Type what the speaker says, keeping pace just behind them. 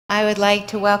I would like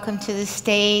to welcome to the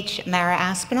stage Mara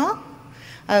Aspinall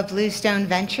of BlueStone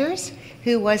Ventures,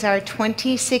 who was our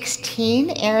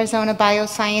 2016 Arizona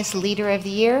Bioscience Leader of the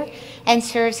Year and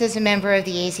serves as a member of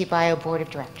the AZBio Board of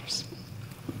Directors.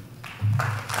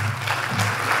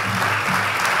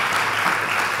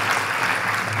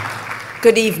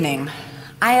 Good evening.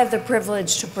 I have the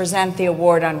privilege to present the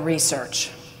award on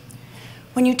research.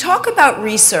 When you talk about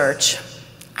research,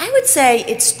 I would say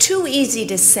it's too easy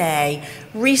to say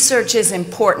research is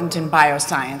important in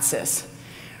biosciences.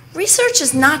 Research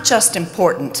is not just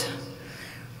important.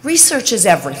 Research is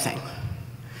everything.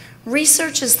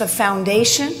 Research is the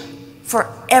foundation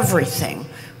for everything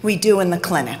we do in the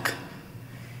clinic.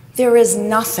 There is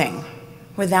nothing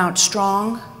without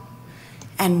strong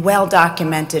and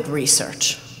well-documented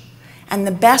research. And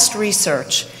the best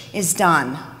research is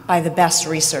done by the best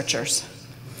researchers.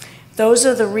 Those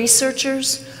are the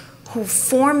researchers who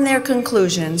form their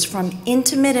conclusions from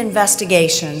intimate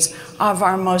investigations of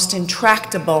our most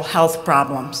intractable health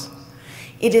problems.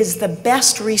 It is the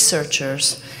best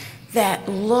researchers that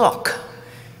look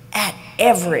at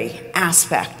every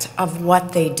aspect of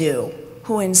what they do,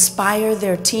 who inspire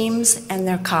their teams and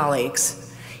their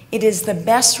colleagues. It is the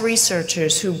best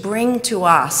researchers who bring to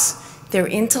us their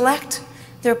intellect,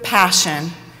 their passion,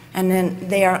 and then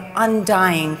their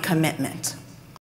undying commitment.